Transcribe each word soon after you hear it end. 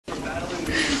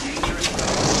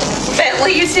Well,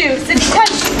 you too. Sidney,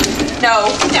 touch. No,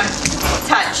 put down.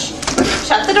 Touch.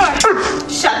 Shut the door.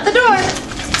 Shut the door.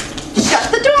 Shut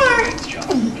the door.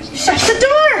 Shut the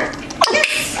door.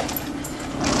 Yes.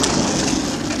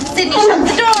 Sidney, shut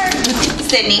the door.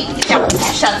 Sidney, get down.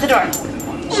 Shut the door.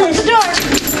 Shut the door.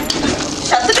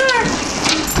 Shut the door.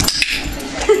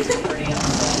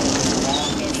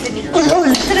 Sidney,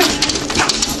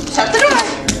 shut the door.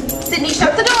 Sidney,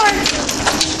 shut the door.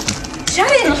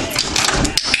 Shut it.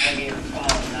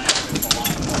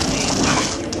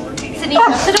 Sidney,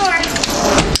 shut the door.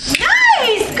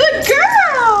 Nice! Good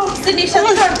girl! Sidney, shut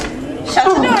the door. Shut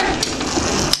the door.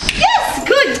 Yes!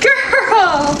 Good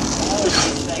girl!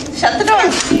 Shut the door.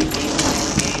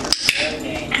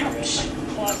 Ouch.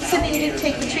 Sidney, you didn't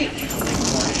take the treat.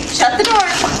 Shut the door.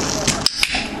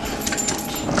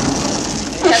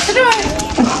 Shut the door.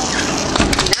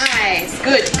 Nice.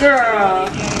 Good girl.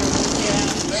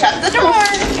 Shut the door.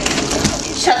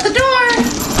 Shut the door.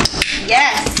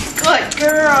 Yes. Good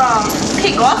girl.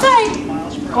 Okay, go outside.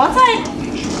 Go outside.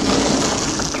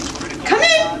 Come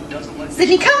in.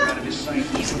 Sidney, come.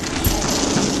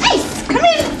 Nice. Come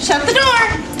in. Shut the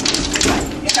door.